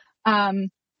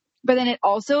 But then it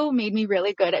also made me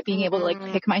really good at being able to like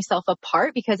pick myself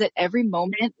apart because at every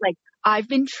moment, like I've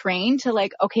been trained to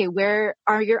like, okay, where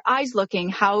are your eyes looking?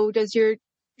 How does your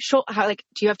how like,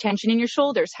 do you have tension in your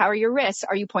shoulders? How are your wrists?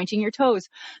 Are you pointing your toes?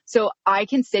 So I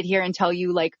can sit here and tell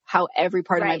you like how every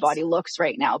part of my body looks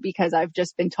right now because I've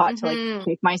just been taught to like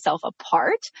pick myself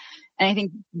apart. And I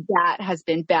think that has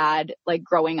been bad, like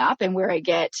growing up and where I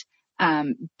get,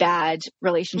 bad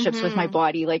relationships with my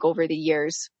body, like over the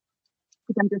years.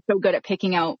 I'm just so good at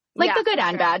picking out like the good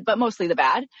and bad, but mostly the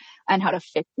bad and how to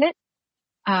fix it.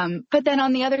 But then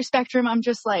on the other spectrum, I'm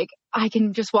just like, I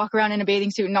can just walk around in a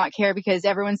bathing suit and not care because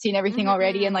everyone's seen everything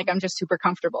already. And like, I'm just super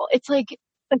comfortable. It's like,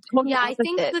 totally I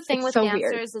think the thing with so dancers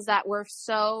weird. Is that we're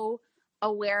so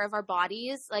aware of our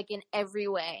bodies, like in every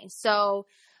way. So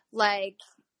like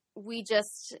we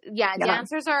just,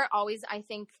 dancers are always, I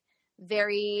think,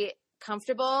 very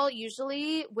comfortable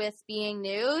usually with being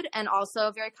nude and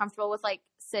also very comfortable with like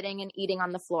sitting and eating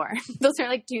on the floor. Those are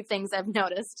like two things I've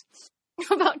noticed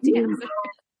about dancers.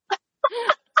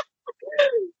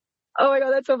 Oh my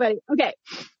God, that's so funny. Okay.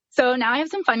 So now I have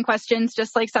some fun questions,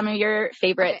 just like some of your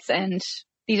favorites, and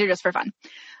these are just for fun.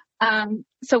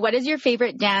 So what is your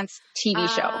favorite dance TV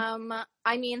show?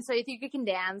 I mean, So You Think You Can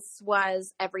Dance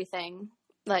was everything,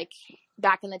 like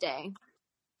back in the day.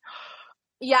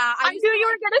 Yeah, I knew you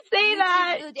were gonna say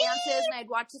that. The dances, and I'd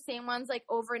watch the same ones like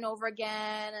over and over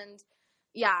again, and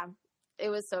yeah, it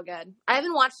was so good. I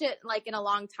haven't watched it like in a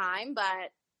long time,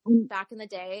 but back in the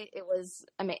day, it was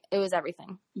it was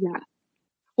everything. Yeah.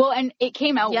 Well, and it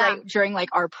came out right during like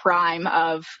our prime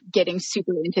of getting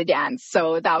super into dance,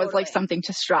 so that was like something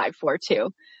to strive for too.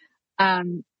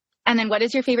 And then, what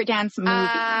is your favorite dance movie?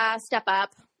 Step Up,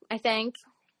 I think.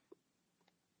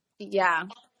 Yeah.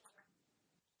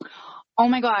 Oh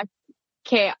my God.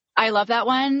 Okay. I love that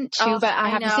one too, but I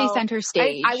have to say Center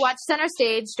Stage. I watched Center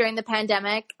Stage during the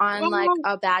pandemic on like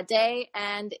a bad day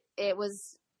and it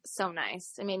was so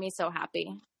nice. It made me so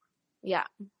happy. Yeah.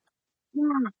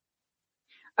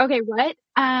 Okay. What,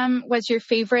 was your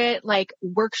favorite like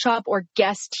workshop or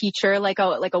guest teacher, like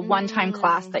a one-time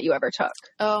class that you ever took?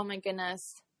 Oh my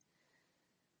goodness.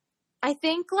 I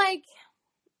think like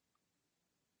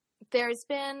there's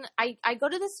been, I go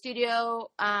to the studio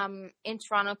in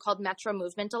Toronto called Metro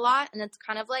Movement a lot, and it's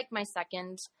kind of like my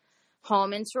second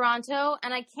home in Toronto,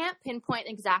 and I can't pinpoint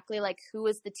exactly like who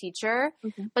is the teacher,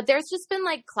 but there's just been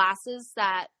like classes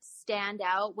that stand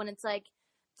out when it's like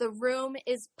the room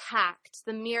is packed,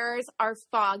 the mirrors are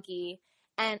foggy,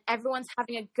 and everyone's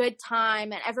having a good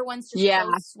time, and everyone's just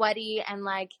so sweaty, and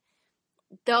like,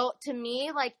 though, to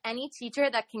me, like any teacher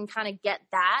that can kind of get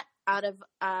that, out of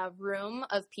a room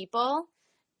of people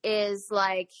is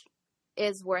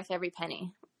worth every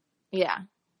penny. Yeah.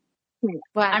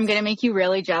 But I'm going to make you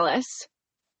really jealous.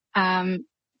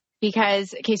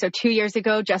 Because, so 2 years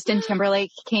ago, Justin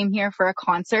Timberlake came here for a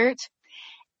concert,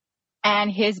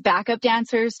 and his backup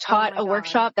dancers taught a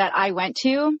workshop that I went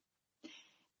to.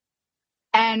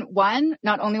 And one,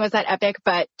 not only was that epic,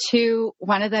 but two,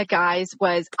 one of the guys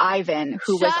was Ivan,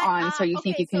 who was on So You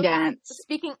Think You Can Dance.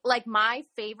 Speaking, like, my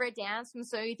favorite dance from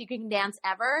So You Think You Can Dance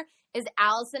ever is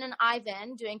Allison and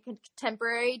Ivan doing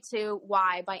Contemporary to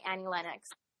Why by Annie Lennox.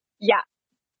 Yeah.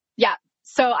 Yeah.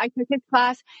 So I took his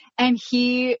class, and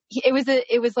it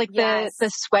was like the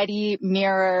sweaty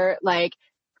mirror, like,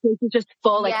 this is just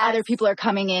full, like, other people are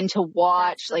coming in to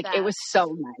watch. Like, it was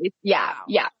so nice. Yeah. Wow.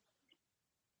 Yeah.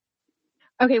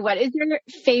 Okay. What is your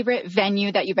favorite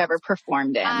venue that you've ever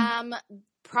performed in?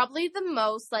 Probably the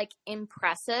most, like,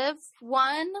 impressive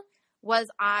one was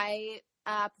I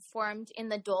performed in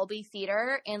the Dolby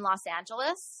Theater in Los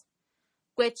Angeles,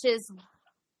 which is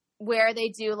where they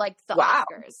do, like, the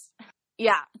Oscars.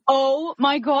 Yeah. Oh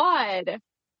my God.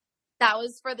 That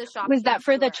was for the Shopkins. Was that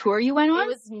for the tour you went on? It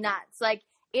was nuts. Like,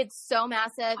 it's so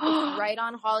massive. It's right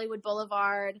on Hollywood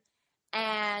Boulevard.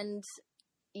 And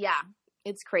yeah,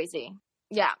 it's crazy.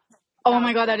 Yeah. Oh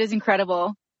my God, that is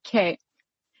incredible. Okay.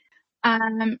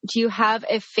 Do you have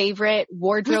a favorite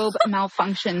wardrobe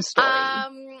malfunction story?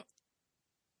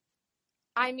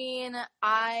 I mean,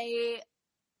 I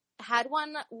had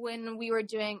one when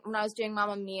I was doing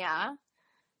Mamma Mia,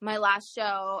 my last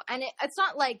show, and it's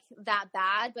not like that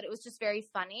bad, but it was just very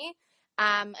funny.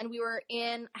 And we were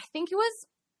in, I think it was,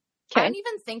 I don't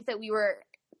even think that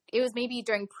it was maybe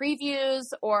during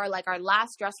previews or like our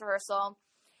last dress rehearsal.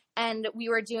 And we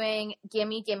were doing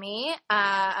Gimme Gimme,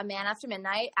 A Man After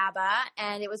Midnight, ABBA.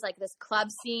 And it was like this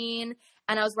club scene.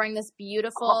 And I was wearing this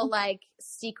beautiful, like,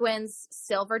 sequins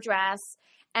silver dress.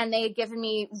 And they had given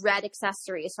me red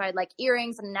accessories. So I had, like,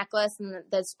 earrings and a necklace and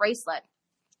this bracelet.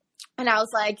 And I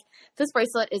was like, this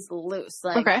bracelet is loose.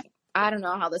 Like, I don't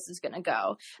know how this is going to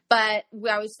go. But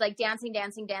I was, like, dancing.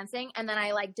 And then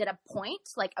I, like, did a point,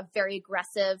 like, a very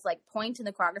aggressive, like, point in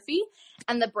the choreography.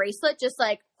 And the bracelet just,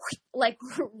 like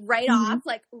right off,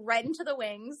 like, right into the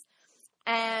wings.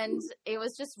 And it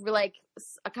was just, like,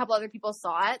 a couple other people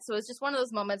saw it. So it was just one of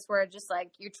those moments where just,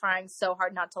 like, you're trying so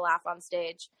hard not to laugh on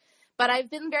stage. But I've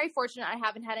been very fortunate. I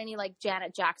haven't had any, like,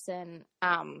 Janet Jackson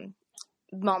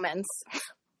moments.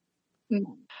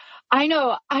 I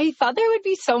know. I thought there would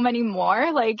be so many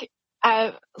more.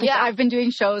 I've been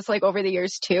doing shows, like, over the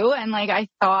years too, and, like, I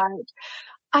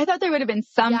thought there would have been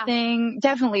something,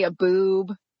 definitely a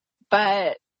boob,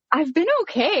 but I've been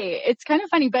okay. It's kind of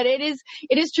funny, but it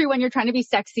is true when you're trying to be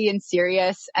sexy and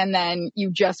serious, and then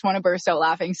you just want to burst out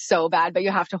laughing so bad, but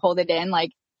you have to hold it in,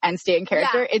 like, and stay in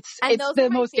character. Yeah. It's the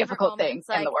most difficult thing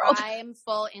in the world. I am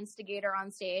full instigator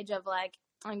on stage of, like,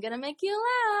 I'm gonna make you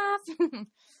laugh.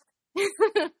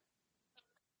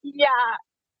 Yeah.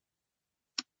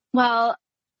 Well,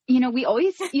 we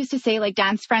always used to say, like,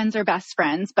 dance friends are best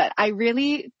friends, but I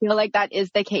really feel like that is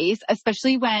the case,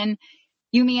 especially when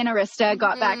Yumi and Arista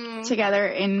got back together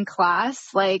in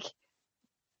class. Like,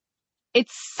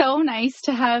 it's so nice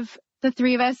to have the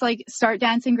three of us, like, start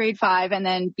dancing grade 5 and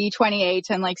then be 28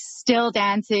 and, like, still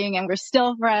dancing, and we're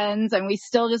still friends, and we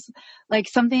still just, like,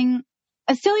 something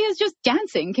as silly as just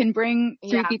dancing can bring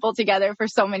three people together for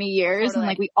so many years. Totally. And,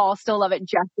 like, we all still love it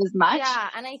just as much. Yeah.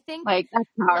 And I think, like, that's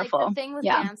powerful. Like, the thing with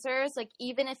dancers, like,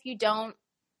 even if you don't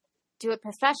do it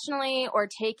professionally or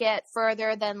take it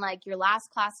further than, like, your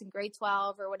last class in grade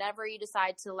 12 or whatever you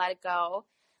decide to let it go,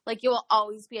 like, you will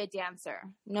always be a dancer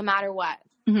no matter what.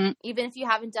 Mm-hmm. Even if you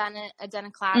haven't done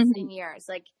a class in years,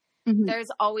 like,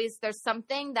 there's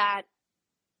something that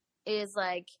is,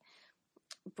 like,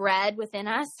 bred within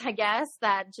us, I guess,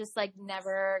 that just, like,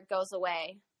 never goes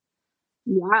away.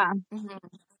 Yeah. Mm-hmm.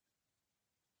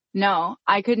 No,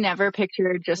 I could never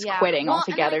picture just quitting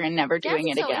altogether and never doing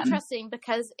it again. It's so interesting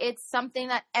because it's something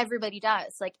that everybody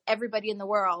does. Like, everybody in the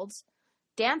world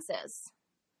dances,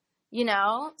 in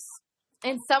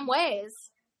some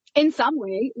ways. In some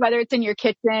way, whether it's in your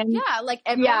kitchen. Yeah, like,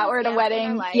 everyone or at a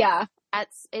wedding. At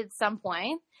some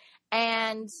point.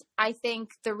 And I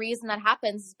think the reason that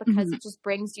happens is because it just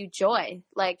brings you joy.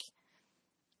 Like,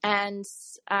 and,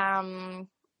 I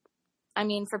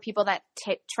mean, for people that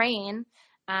train,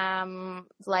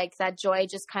 like, that joy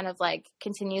just kind of, like,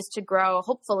 continues to grow,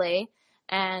 hopefully,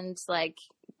 and, like,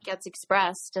 gets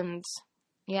expressed. And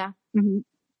yeah.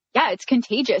 Yeah, it's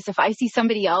contagious. If I see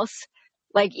somebody else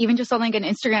like even just on like an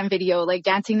Instagram video, like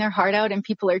dancing their heart out and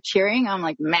people are cheering. I'm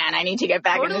like, man, I need to get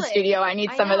back in the studio. I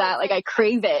need some of that. Like I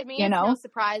crave it, to me, you know? It's no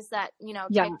surprise that, you know,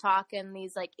 TikTok and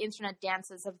these like internet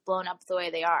dances have blown up the way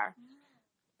they are.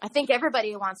 I think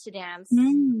everybody wants to dance.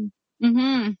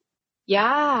 Mm-hmm.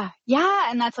 Yeah.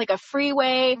 And that's like a free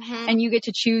way and you get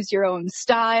to choose your own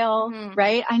style,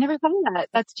 right? I never thought of that.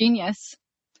 That's genius.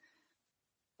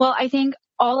 Well, I think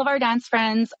all of our dance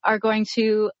friends are going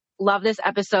to love this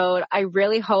episode. I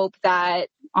really hope that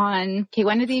when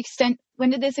did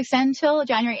this extend till?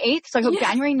 January 8th? So I hope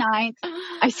January 9th,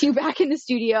 I see you back in the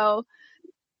studio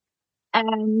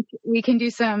and we can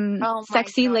do some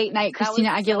sexy late night Christina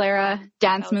Aguilera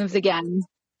dance moves again.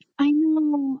 I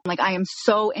know. Like I am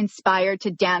so inspired to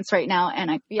dance right now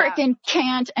and I freaking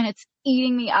can't and it's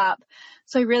eating me up.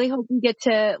 So I really hope we get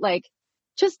to like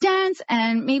just dance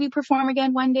and maybe perform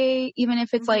again one day, even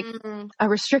if it's like a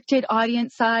restricted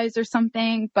audience size or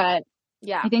something. But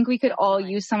I think we could all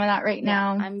use some of that right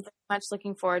now. I'm very much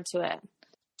looking forward to it.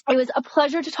 It was a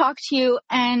pleasure to talk to you,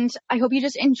 and I hope you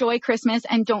just enjoy Christmas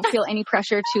and don't feel any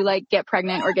pressure to like get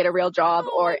pregnant or get a real job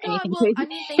or anything crazy. I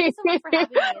mean, thank you so much for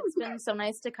having me. It's been so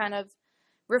nice to kind of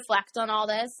reflect on all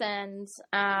this, and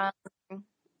I'm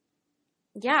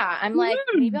like,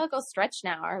 maybe I'll go stretch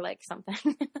now or like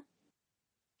something.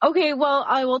 Okay, well,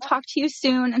 I will talk to you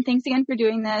soon, and thanks again for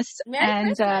doing this. Merry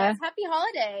Christmas. Happy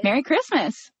holidays. Merry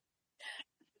Christmas.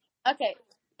 Okay,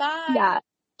 bye. Yeah.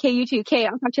 Okay, you too. Okay,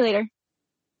 I'll talk to you later.